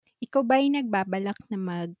Ikaw ba ay nagbabalak na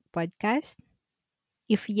mag-podcast?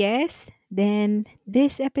 If yes, then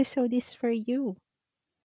this episode is for you.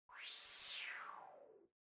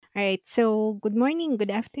 Alright, so good morning,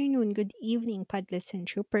 good afternoon, good evening, Podlets and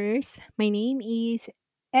Troopers. My name is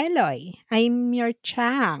Eloy. I'm your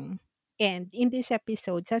Chang. And in this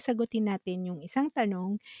episode, sasagutin natin yung isang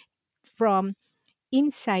tanong from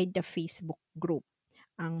inside the Facebook group.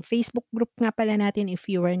 Ang Facebook group nga pala natin, if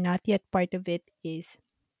you are not yet part of it, is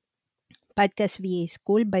Podcast VA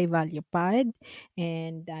School by ValuePod.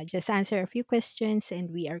 And just answer a few questions and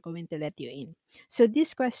we are going to let you in. So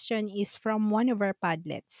this question is from one of our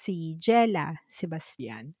Podlets, si Jella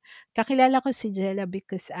Sebastian. Kakilala ko si Jella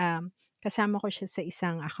because kasama ko siya sa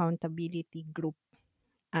isang accountability group.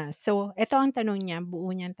 So, ito ang tanong niya,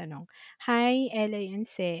 buo niyang tanong. Hi,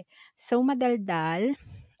 LANC. So, madaldal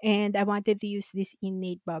and I wanted to use this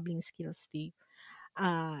innate babbling skills to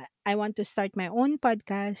I want to start my own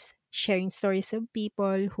podcast, sharing stories of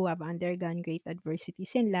people who have undergone great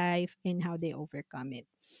adversities in life and how they overcome it.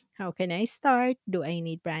 How can I start? Do I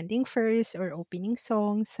need branding first or opening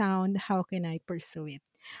song, sound? How can I pursue it?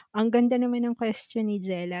 Ang ganda naman ng question ni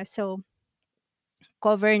Jella. So,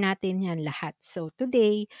 cover natin yan lahat. So,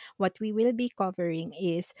 today, what we will be covering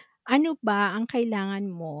is ano ba ang kailangan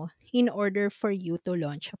mo in order for you to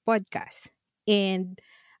launch a podcast? And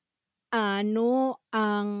ano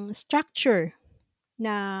ang structure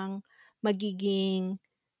ng magiging,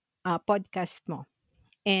 podcast mo.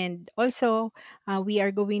 And also, we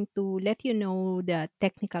are going to let you know the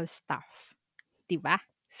technical stuff, 'di ba?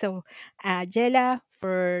 So, Jella,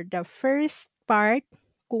 for the first part,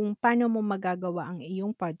 kung paano mo magagawa ang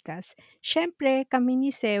iyong podcast, siyempre kami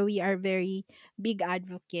ni Se, we are very big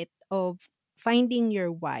advocate of finding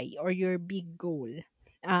your why or your big goal.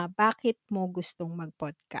 Bakit mo gustong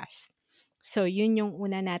mag-podcast? So, yun yung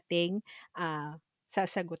una nating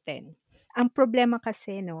sasagutin. Ang problema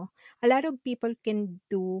kasi, no, a lot of people can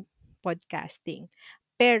do podcasting,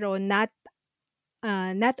 pero not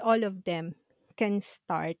all of them can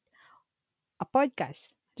start a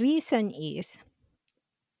podcast. Reason is,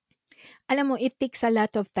 alam mo, it takes a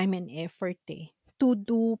lot of time and effort to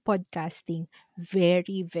do podcasting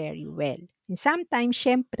very, very well. And sometimes,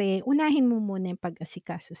 syempre, unahin mo muna yung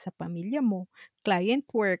pag-asikaso sa pamilya mo, client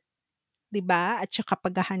work, 'di ba? At saka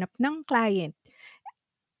paghahanap ng client.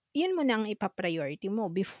 Yun muna ang ipa-priority mo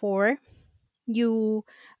before you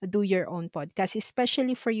do your own podcast.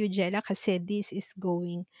 Especially for you, Jella, kasi this is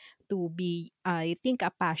going to be, I think,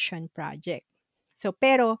 a passion project. So,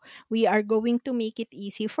 pero we are going to make it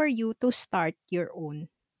easy for you to start your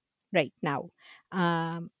own right now.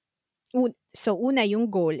 Um, so, una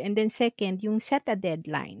yung goal. And then second, yung set a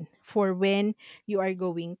deadline for when you are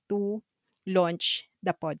going to launch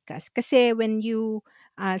the podcast. Kasi when you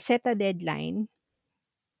set a deadline,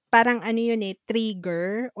 parang ano yun,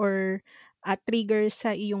 trigger or, trigger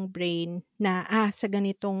sa iyong brain na, sa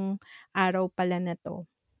ganitong araw pala na 'to,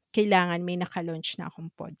 kailangan may naka-launch na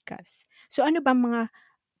akong podcast. So, ano bang mga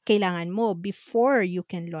kailangan mo before you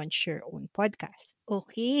can launch your own podcast?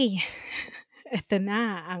 Okay, eto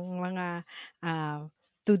na ang mga,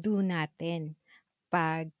 to-do natin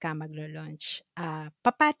pagka maglo-launch.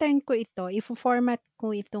 Pa-pattern ko ito, ifo-format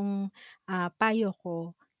ko itong, payo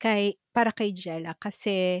ko para kay Jella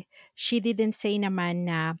kasi she didn't say naman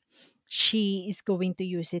na she is going to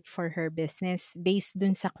use it for her business based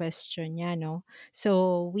dun sa question niya 'no.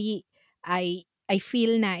 So I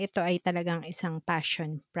feel na ito ay talagang isang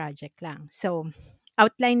passion project lang. So,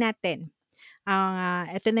 outline natin.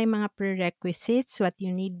 Eto na yung mga prerequisites, what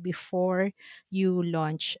you need before you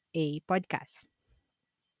launch a podcast.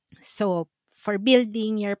 So, for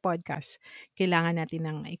building your podcast, kailangan natin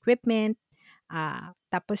ng equipment,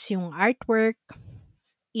 tapos yung artwork,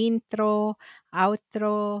 intro,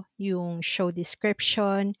 outro, yung show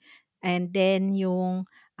description, and then yung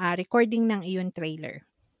recording ng iyong trailer.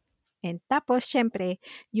 And tapos, syempre,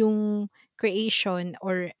 yung creation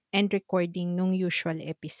or and recording ng usual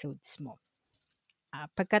episodes mo.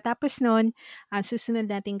 Pagkatapos nun, ang susunod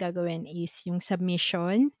natin gagawin is yung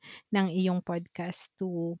submission ng iyong podcast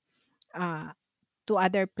uh, to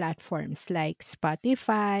other platforms like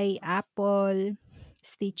Spotify, Apple,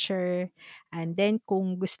 Stitcher, and then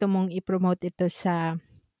kung gusto mong i-promote ito sa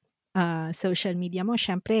social media mo,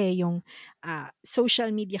 syempre yung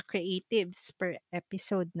social media creatives per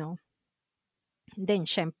episode, no? And then,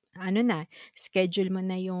 ano na, schedule mo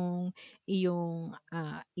na yung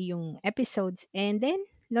iyong episodes and then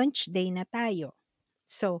launch day na tayo.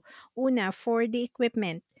 So, una, for the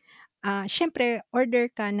equipment, siyempre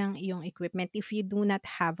order ka ng iyong equipment if you do not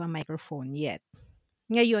have a microphone yet.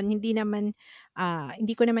 Ngayon hindi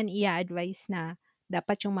ko naman i advise na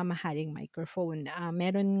dapat yung mamahaling microphone.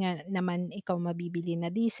 Meron nga naman ikaw mabibili na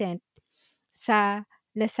decent sa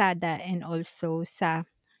Lazada and also sa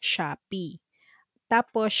Shopee.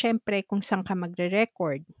 Tapos siyempre kung saan ka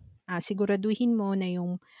magre-record, siguraduhin mo na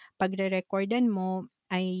yung pagre-recordan mo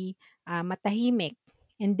ay, matahimik.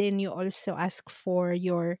 And then you also ask for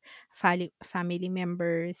your family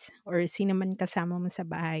members or sino man kasama mo sa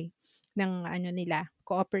bahay ng ano nila,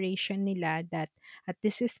 cooperation nila that at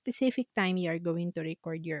this specific time you are going to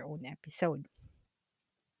record your own episode.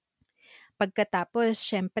 Pagkatapos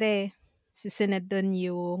siyempre susunod dun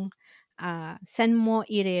yung, saan mo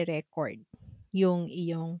ire-record yung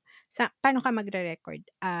iyong paano ka magre-record?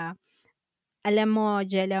 Alam mo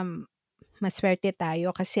Jella, masuwerte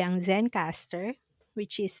tayo kasi ang Zencastr,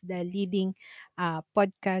 which is the leading,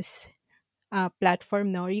 podcast,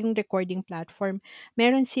 platform 'no, yung recording platform,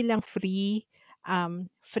 meron silang free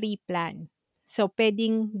plan. So,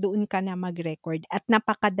 puwedeng doon ka na mag-record at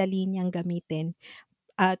napakadali niyang gamitin,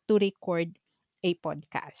 to record a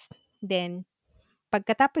podcast. Then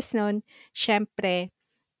pagkatapos nun, siyempre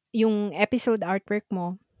yung episode artwork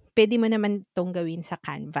mo, puwede mo naman 'tong gawin sa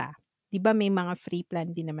Canva. 'Di ba may mga free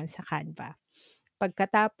plan din naman sa Canva.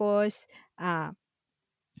 Pagkatapos,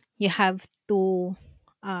 you have to,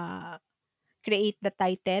 ah, create the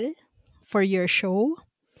title for your show.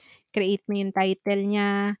 Create mo yung title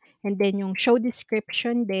niya and then yung show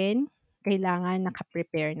description din, kailangan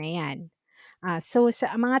naka-prepare na 'yan. So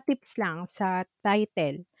sa mga tips lang sa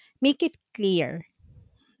title, make it clear.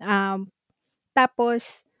 Um,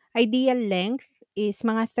 Tapos ideal length is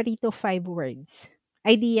mga 3 to 5 words.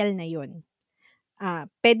 Ideal na 'yun.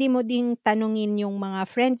 Puwede mo ding tanungin yung mga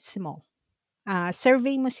friends mo,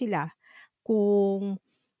 survey mo sila kung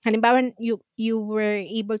halimbawa you were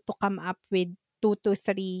able to come up with 2 to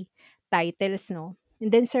 3 titles 'no,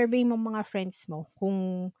 and then survey mo mga friends mo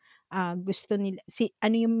kung, gusto nila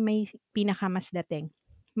ano yung may pinakamas dating,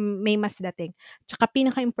 may mas dating. Tsaka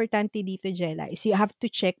pinakaimportante dito Jella is you have to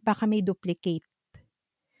check baka may duplicate.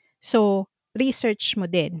 So, research mo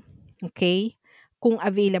din, okay. Kung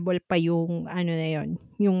available pa yung ano na yun,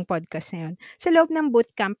 yung podcast na yun. Sa loob ng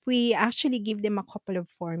bootcamp, we actually give them a couple of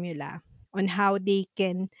formula on how they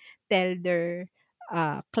can tell their,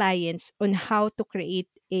 clients on how to create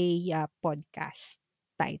a, podcast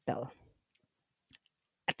title.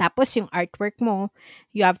 At tapos yung artwork mo,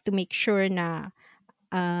 you have to make sure na,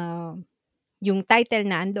 ah yung title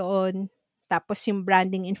na andoon, tapos yung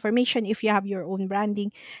branding information if you have your own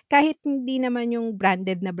branding, kahit hindi naman yung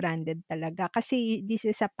branded talaga kasi this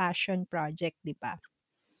is a passion project, 'di ba?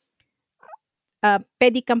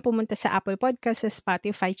 Puwede kang pumunta sa Apple Podcast, sa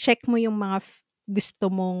Spotify, check mo yung mga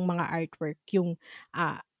gusto mong mga artwork, yung,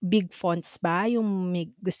 big fonts ba yung may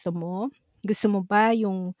gusto mo? Gusto mo ba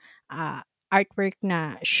yung, artwork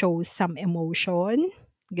na shows some emotion,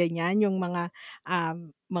 ganyan, yung mga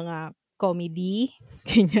comedy,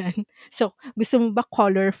 ganyan. So, gusto mo ba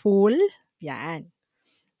colorful? Yan.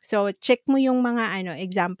 So, check mo yung mga ano,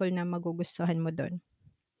 example na magugustuhan mo dun.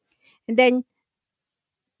 And then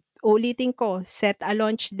uulitin ko, set a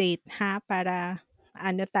launch date ha, para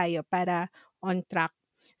ano tayo, para on track.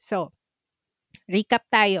 So, recap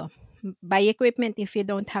tayo. Buy equipment if you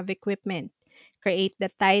don't have equipment. Create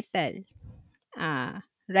the title.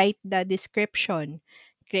 Write the description.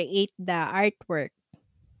 Create the artwork.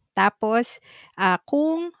 Tapos,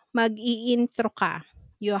 kung mag-i-intro ka,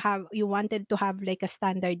 you wanted to have like a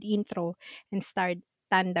standard intro and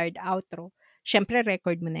standard outro, syempre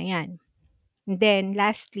record mo na 'yan. And then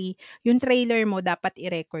lastly, yung trailer mo dapat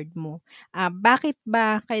i-record mo. Bakit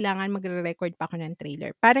ba kailangan magre-record pa ako ng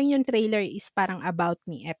trailer? Parang yung trailer is parang about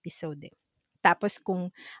me episode, eh. Tapos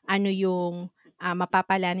kung ano yung,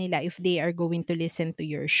 mapapala nila if they are going to listen to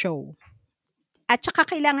your show. At saka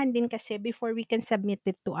kailangan din kasi before we can submit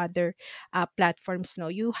it to other, platforms 'no,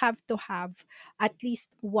 you have to have at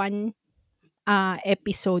least one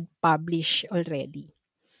episode published already.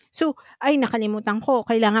 So, ay nakalimutan ko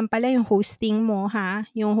kailangan pala yung hosting mo ha,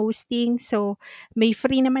 yung hosting. So, may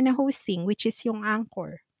free naman na hosting which is yung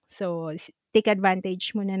Anchor. So, take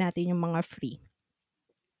advantage muna natin yung mga free,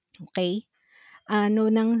 okay.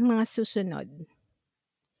 Ano ng mga susunod?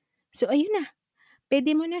 So, ayun na,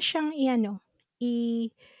 puwede mo na siyang i-ano,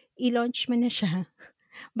 i i-launch mo na siya.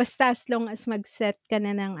 Basta as long as mag-set ka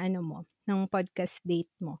na ng ano mo, ng podcast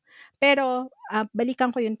date mo. Pero,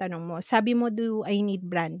 balikan ko yung tanong mo, sabi mo, "Do I need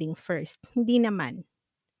branding first?" Hindi naman,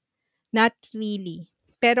 not really.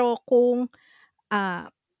 Pero kung,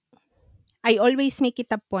 ah, I always make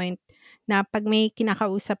it a point na 'pag may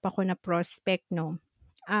kinakausap ako na prospect 'no,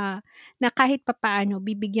 na kahit papaano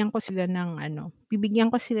bibigyan ko sila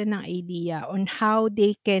ng idea on how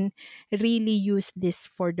they can really use this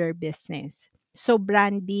for their business. So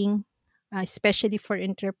branding, especially for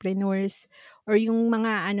entrepreneurs or yung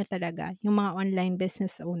mga ano talaga, yung mga online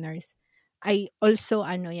business owners, ay also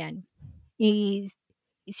ano 'yan, is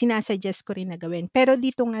sina-suggest ko rin na gawin. Pero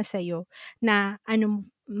dito nga sa'yo na ano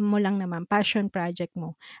mo lang naman, passion project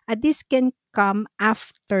mo, this can come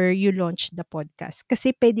after you launch the podcast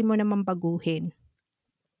kasi puwede mo naman baguhin,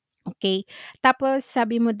 okey? Tapos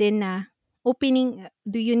sabi mo din na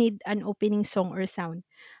do you need an opening song or sound?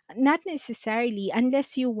 Not necessarily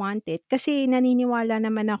unless you want it kasi naniniwala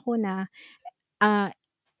naman ako na, ah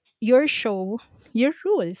your show, your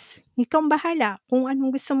rules. Ikaw ang bahala kung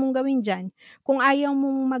anong gusto mong gawin diyan. Kung ayaw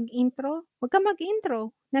mong mag-intro, 'wag kang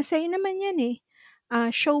mag-intro. Nasa iyo naman 'yan, eh.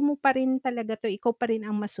 Show mo pa rin talaga 'to, ikaw pa rin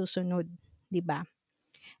ang masusunod, 'di ba?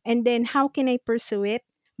 And then how can I pursue it?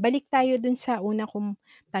 Balik tayo dun sa una kong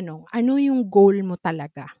tanong, ano yung goal mo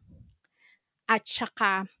talaga? At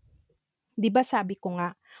saka, 'di ba sabi ko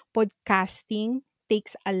nga, podcasting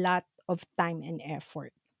takes a lot of time and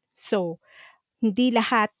effort. So, hindi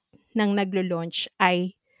lahat ng naglo-launch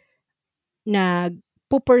ay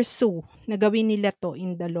nagpu-pursue na gawin nila 'to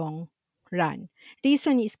in the long run.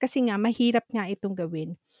 Reason is kasi nga mahirap nga itong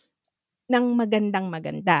gawin ng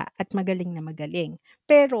magandang-maganda at magaling na magaling.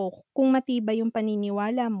 Pero kung matibay yung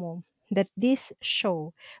paniniwala mo that this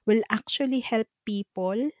show will actually help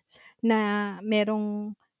people na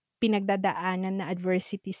merong pinagdadaanan na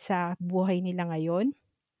adversity sa buhay nila ngayon,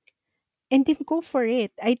 and then go for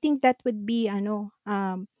it. I think that would be ano,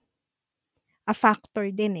 a factor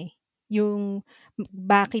din, eh, yung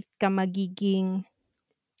bakit ka magiging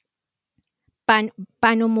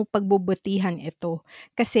paano mo pagbubutihan ito.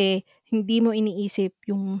 Kasi hindi mo iniisip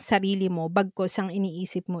yung sarili mo bagkus ang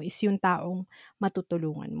iniisip mo is yung taong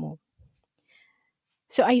matutulungan mo.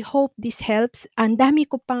 So, I hope this helps. Ang dami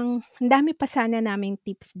pa sana naming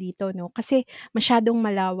tips dito 'no, kasi masyadong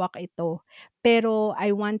malawak ito. Pero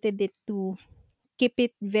I wanted it to keep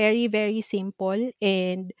it very, very simple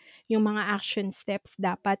and yung mga action steps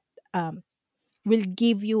dapat, will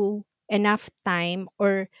give you enough time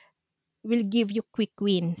or will give you quick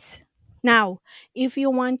wins. Now, if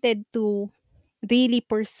you wanted to really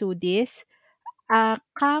pursue this,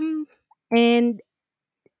 come and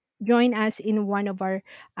join us in one of our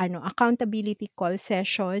accountability call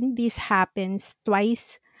session. This happens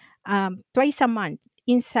twice a month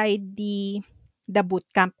inside the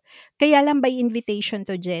bootcamp. Kaya lang by invitation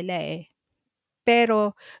to Jella eh.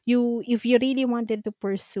 Pero if you really wanted to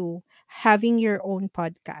pursue having your own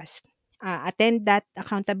podcast, attend that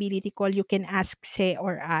accountability call. You can ask Se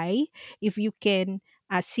or I if you can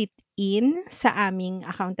sit in sa aming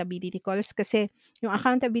accountability calls kasi yung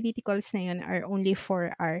accountability calls na yun are only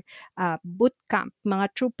for our bootcamp, mga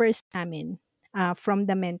troopers namin from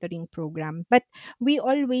the mentoring program. But we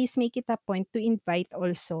always make it a point to invite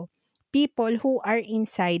also people who are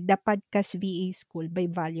inside the Podcast VA School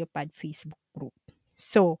by ValuePad Facebook group.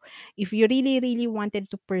 So, if you really, really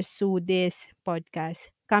wanted to pursue this podcast,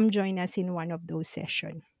 come join us in one of those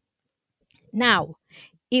sessions. Now,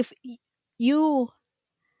 if you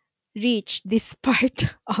reach this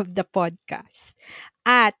part of the podcast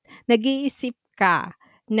at nag-iisip ka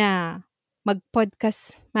na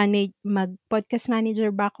mag-podcast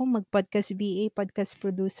manager ba ako, mag-podcast VA, podcast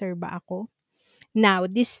producer ba ako? Now,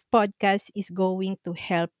 this podcast is going to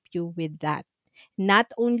help you with that.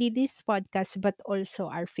 Not only this podcast, but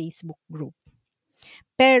also our Facebook group.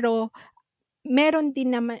 Pero, meron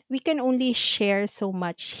din naman, we can only share so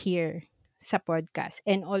much here sa podcast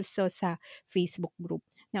and also sa Facebook group.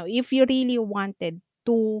 Now, if you really wanted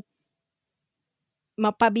to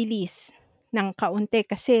mapabilis ng kaunti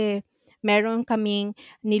kasi meron kaming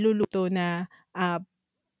niluluto na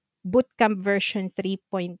bootcamp version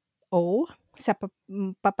 3.0 sa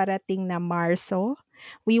paparating na Marso.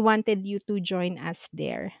 We wanted you to join us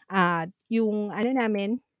there. Yung ano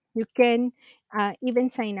namin, you can even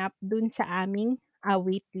sign up dun sa aming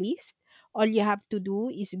wait list. All you have to do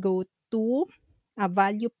is go to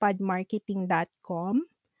valuepadmarketing.com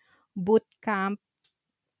bootcamp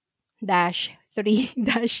dash 3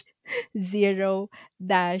 dash 0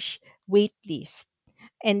 dash waitlist.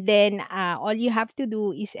 And then all you have to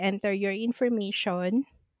do is enter your information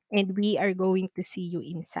and we are going to see you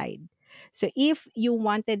inside. So if you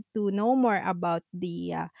wanted to know more about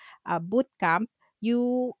the bootcamp,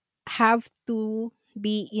 you have to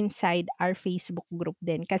be inside our Facebook group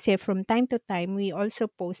then kasi from time to time we also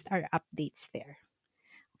post our updates there.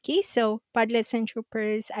 Okay, so Padlets and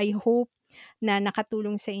Troopers, I hope na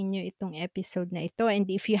nakatulong sa inyo itong episode na ito. And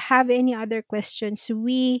if you have any other questions,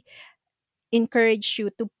 we encourage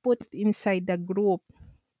you to put inside the group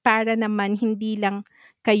para naman hindi lang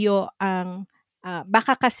kayo ang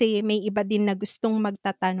baka kasi may iba din na gustong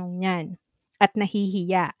magtatanong niyan at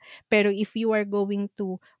nahihiya. Pero if you are going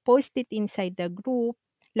to post it inside the group,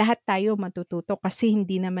 lahat tayo matututo kasi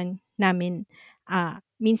hindi naman namin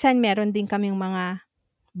minsan meron din kaming mga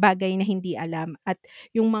bagay na hindi alam at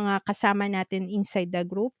yung mga kasama natin inside the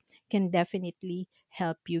group can definitely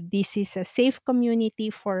help you. This is a safe community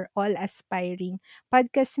for all aspiring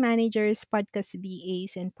podcast managers, podcast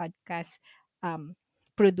VAs, and podcast um,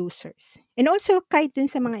 producers. And also kahit dun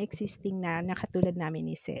sa mga existing na katulad namin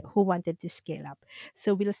ni Se who wanted to scale up.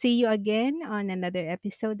 So we'll see you again on another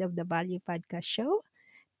episode of the Value Podcast Show.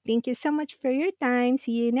 Thank you so much for your time.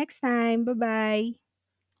 See you next time. Bye-bye.